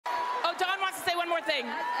more thing.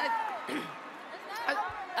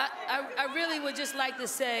 I really would just like to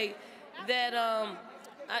say that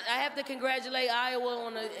I have to congratulate Iowa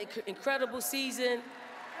on an incredible season.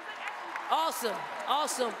 Awesome,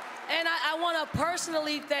 awesome. And I want to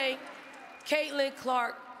personally thank Caitlin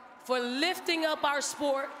Clark for lifting up our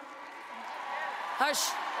sport.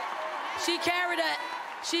 She carried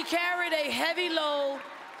a heavy load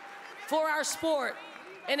for our sport,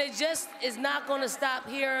 and it just is not going to stop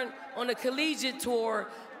here on the collegiate tour.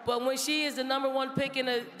 But when she is the #1 pick in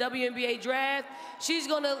the WNBA draft, she's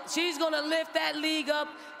gonna lift that league up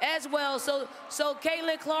as well. So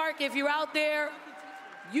Caitlin Clark, if you're out there,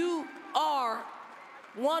 you are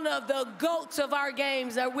one of the GOATs of our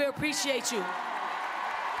games. We appreciate you.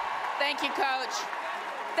 Thank you, Coach.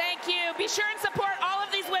 Thank you. Be sure and support all of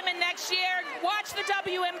these women next year. Watch the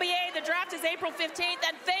WNBA. The draft is April 15th.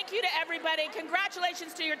 And thank you to everybody.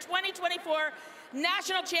 Congratulations to your 2024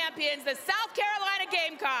 national champions, the South Carolina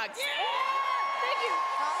Gamecocks. Yeah! Thank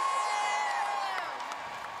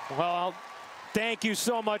you. Well, thank you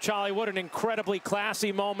so much, Holly. What an incredibly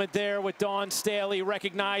classy moment there with Dawn Staley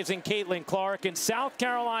recognizing Caitlin Clark. And South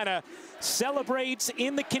Carolina celebrates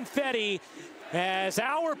in the confetti as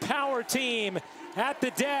our power team at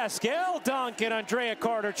the desk. Elle Duncan, Andrea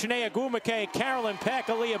Carter, Chinea Gumake, Carolyn Peck,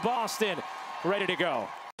 Aaliyah Boston, ready to go.